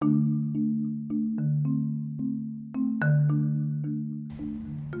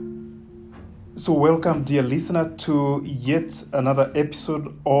So, welcome, dear listener, to yet another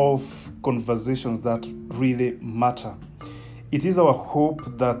episode of Conversations That Really Matter. It is our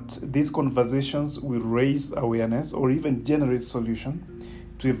hope that these conversations will raise awareness or even generate solution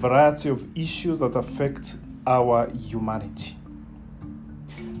to a variety of issues that affect our humanity.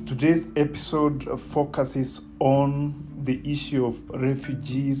 Today's episode focuses on the issue of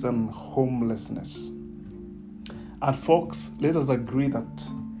refugees and homelessness. And folks, let us agree that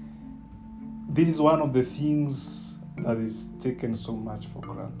this is one of the things that is taken so much for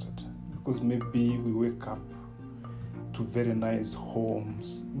granted, because maybe we wake up to very nice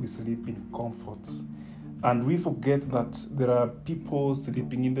homes, we sleep in comfort, and we forget that there are people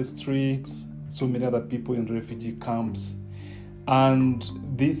sleeping in the streets, so many other people in refugee camps, and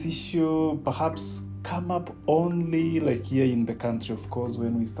this issue perhaps come up only like here in the country. Of course,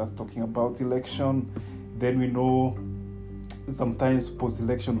 when we start talking about election, then we know sometimes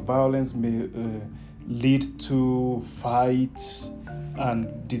post-election violence may lead to fights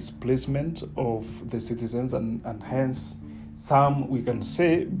and displacement of the citizens, and hence some, we can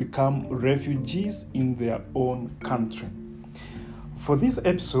say, become refugees in their own country. For this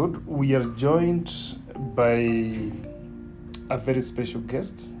episode, we are joined by a very special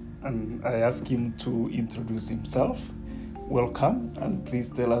guest, and I ask him to introduce himself. Welcome, and please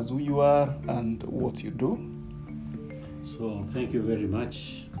tell us who you are and what you do. So thank you very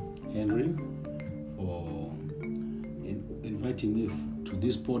much, Henry, for inviting me to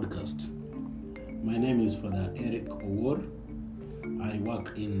this podcast. My name is Father Eric Owor. I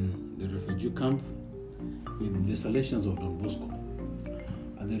work in the refugee camp with the Salesians of Don Bosco.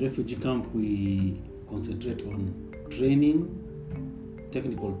 At the refugee camp, we concentrate on training,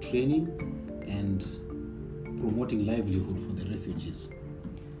 technical training, and promoting livelihood for the refugees.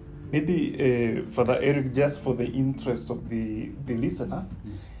 Maybe, Father Eric, just for the interest of the listener,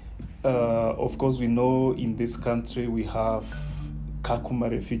 of course, we know in this country we have Kakuma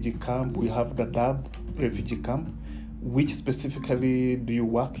refugee camp, we have Dadaab refugee camp. Which specifically do you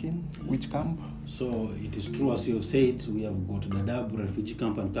work in? Which camp? So it is true, as you have said, we have got Dadaab refugee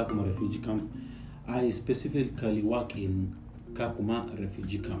camp and Kakuma refugee camp. I specifically work in Kakuma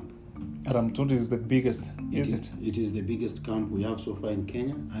refugee camp. Ramtund is the biggest, is it? It is the biggest camp we have so far in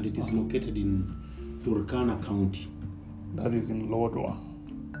Kenya, and it is located in Turkana County. That is in Lodwar.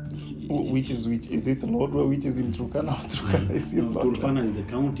 Which? Is it Lodwar which is in Turkana, or Turkana is in Lodwar? Turkana is the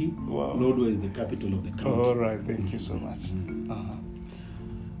county. Wow. Lodwar is the capital of the county. All right, thank you so much.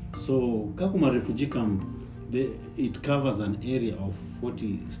 So Kakuma refugee camp, it covers an area of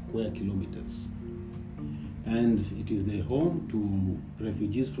 40 square kilometers. And it is the home to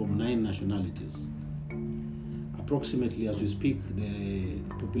refugees from 9 nationalities. Approximately, as we speak, the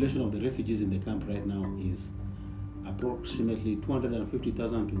population of the refugees in the camp right now is approximately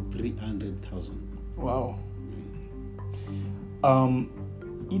 250,000 to 300,000. Wow.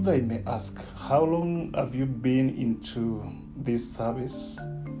 If I may ask, how long have you been into this service?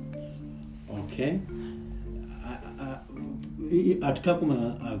 Okay. At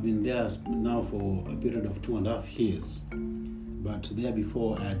Kakuma, I've been there now for a period of 2.5 years. But there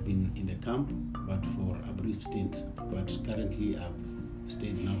before, I had been in the camp, but for a brief stint. But currently, I've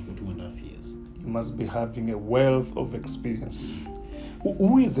stayed now for 2.5 years. You must be having a wealth of experience.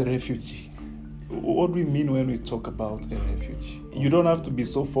 Who is a refugee? What do we mean when we talk about a refugee? You don't have to be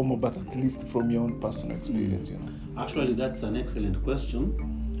so formal, but at least from your own personal experience, you know. Actually, that's an excellent question,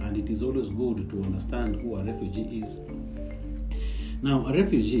 and it is always good to understand who a refugee is. Now, a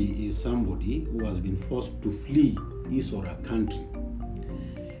refugee is somebody who has been forced to flee his or her country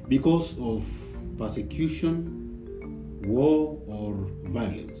because of persecution, war, or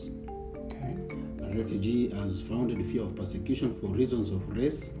violence. Okay. A refugee has founded fear of persecution for reasons of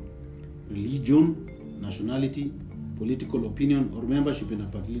race, religion, nationality, political opinion, or membership in a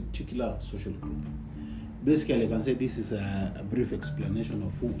particular social group. Basically, I can say this is a brief explanation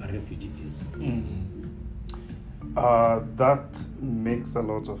of who a refugee is. That makes a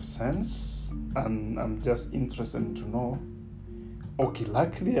lot of sense, and I'm just interested to know. Okay,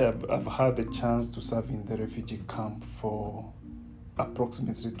 luckily I've had a chance to serve in the refugee camp for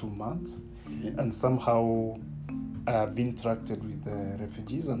approximately 2 months, and somehow I have interacted with the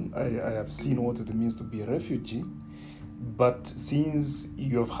refugees, and I have seen what it means to be a refugee. But since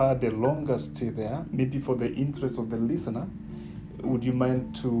you have had a longer stay there, maybe for the interest of the listener, would you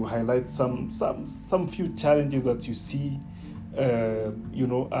mind to highlight some few challenges that you see,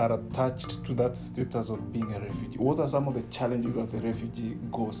 are attached to that status of being a refugee? What are some of the challenges that a refugee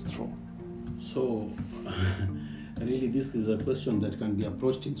goes through? So, really, this is a question that can be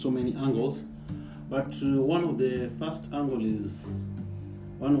approached in so many angles. But one of the first angle is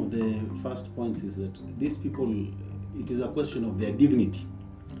one of the first points is that these people, it is a question of their dignity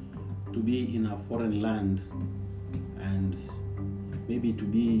to be in a foreign land and maybe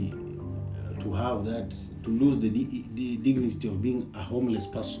to have that, to lose the dignity of being a homeless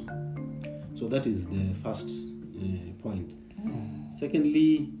person. So that is the first point.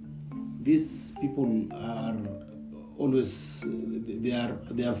 Secondly, these people are always, they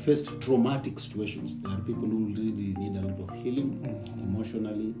have faced traumatic situations. There are people who really need a lot of healing,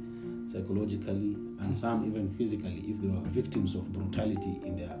 emotionally, psychologically, and some even physically, if they were victims of brutality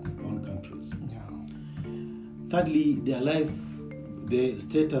in their own countries. Thirdly, their life, the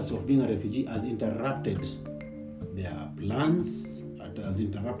status of being a refugee has interrupted their plans, it has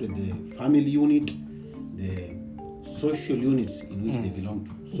interrupted the family unit, the social units in which they belong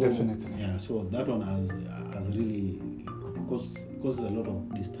to. So, definitely. Yeah, so that one has really causes a lot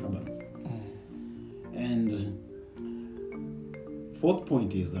of disturbance. And fourth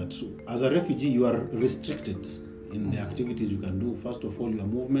point is that as a refugee, you are restricted in the activities you can do. First of all, your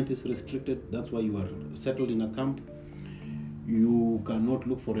movement is restricted. That's why you are settled in a camp. You cannot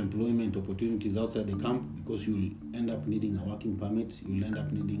look for employment opportunities outside the camp because you'll end up needing a working permit, you'll end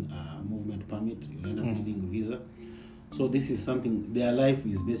up needing a movement permit, you'll end up needing a visa. So this is something, their life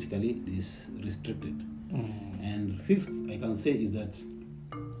is basically restricted. And fifth, I can say, is that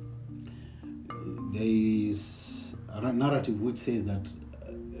there is a narrative which says that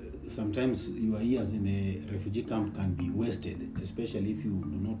sometimes your years in the refugee camp can be wasted, especially if you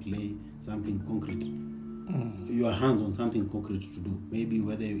do not lay something concrete, your hands on something concrete to do. Maybe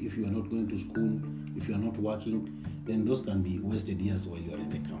whether if you are not going to school, if you are not working, then those can be wasted years while you are in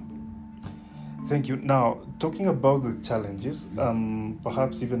the camp. Thank you. Now, talking about the challenges,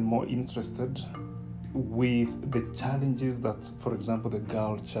 perhaps even more interested with the challenges that, for example, the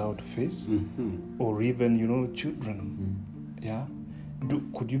girl child face, or even, children. Yeah.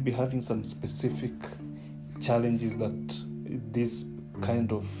 Could you be having some specific challenges that this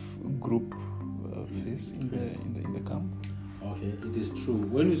kind of group face in the camp? Okay, it is true.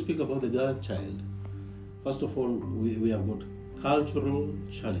 When we speak about the girl child, first of all, we have got cultural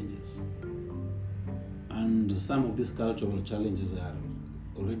challenges. And some of these cultural challenges are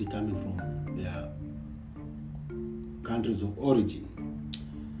already coming from their countries of origin.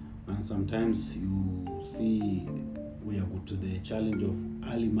 And sometimes you see we have got the challenge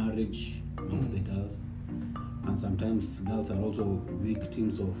of early marriage amongst the girls. And sometimes girls are also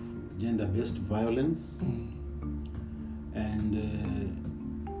victims of gender-based violence. And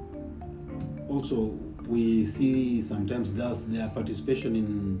also we see sometimes girls, their participation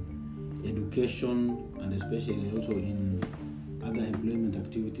in education and especially also in other employment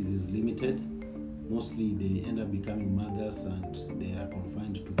activities is limited. Mostly they end up becoming mothers and they are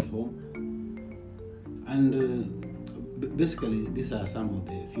confined to the home. And basically these are some of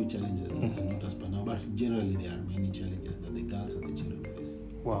the few challenges that are not as per now, but generally there are many challenges that the girls and the children face.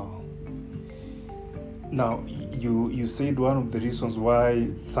 Wow. Now, you said one of the reasons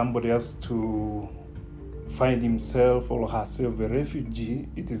why somebody has to find himself or herself a refugee,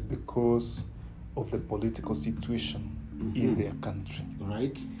 it is because of the political situation in their country.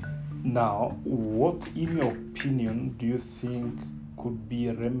 Right. Now, what, in your opinion, do you think could be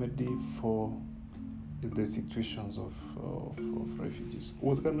a remedy for the situations of refugees?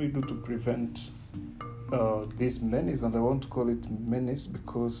 What can we do to prevent this menace? And I want to call it menace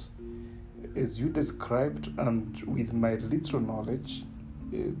because, as you described, and with my little knowledge,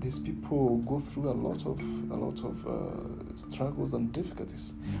 these people go through a lot of struggles and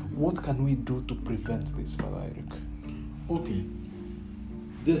difficulties. What can we do to prevent this, Father Eric? Okay.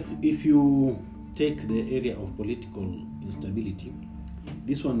 If you take the area of political instability,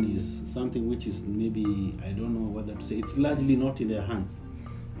 this one is something which is maybe, I don't know whether to say, it's largely not in their hands.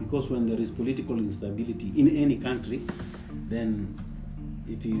 Because when there is political instability in any country, then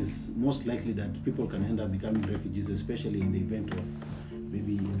it is most likely that people can end up becoming refugees, especially in the event of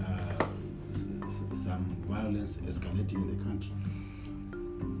maybe some violence escalating in the country.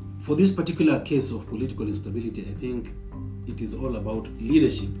 For this particular case of political instability, I think it is all about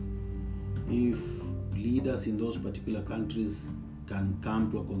leadership. If leaders in those particular countries can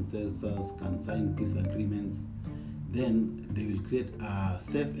come to a consensus, can sign peace agreements, then they will create a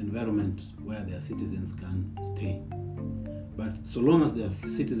safe environment where their citizens can stay. But so long as their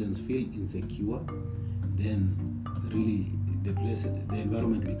citizens feel insecure, then really the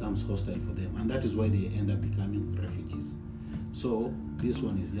environment becomes hostile for them, and that is why they end up becoming refugees. So this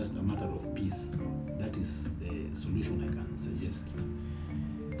one is just a matter of peace. That is the solution I can suggest.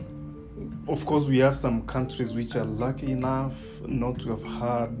 Of course, we have some countries which are lucky enough not to have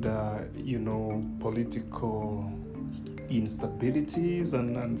had, political instabilities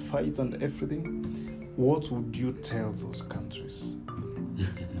and fights and everything, what would you tell those countries?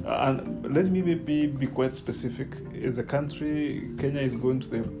 And let me be quite specific. As a country, Kenya is going to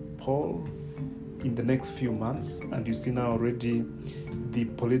the poll in the next few months, and you see now already the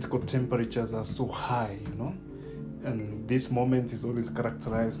political temperatures are so high, and this moment is always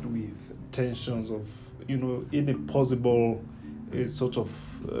characterized with tensions of, any possible sort of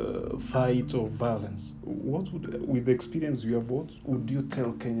fight or violence. What would, with the experience you have, what would you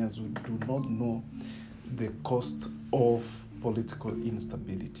tell Kenyans who do not know the cost of political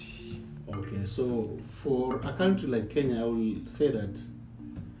instability? Okay, so for a country like Kenya, I will say that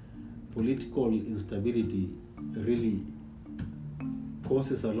political instability really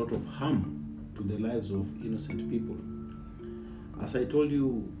causes a lot of harm to the lives of innocent people. As I told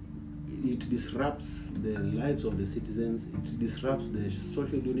you, it disrupts the lives of the citizens, it disrupts the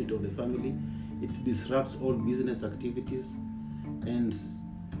social unit of the family, it disrupts all business activities, and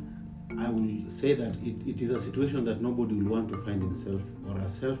I will say that it is a situation that nobody will want to find himself or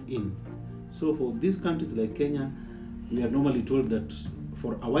herself in. So for these countries like Kenya, we are normally told that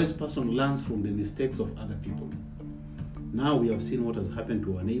for a wise person learns from the mistakes of other people. Now we have seen what has happened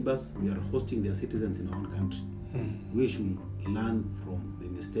to our neighbors. We are hosting their citizens in our own country. We should learn from the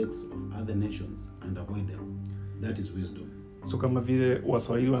mistakes of other nations and avoid them. That is wisdom. So kama vile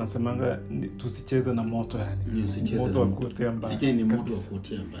Waswahili wanasemanga tusicheze na moto, yani moto wa kuotea mbali. Ni moto wa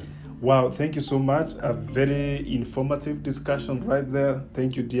kuotea mbali. Wow, thank you so much. A very informative discussion right there.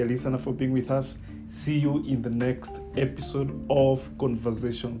 Thank you, dear listener, for being with us. See you in the next episode of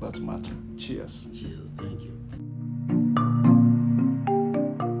Conversations That Matter. Cheers. Cheers. Thank you.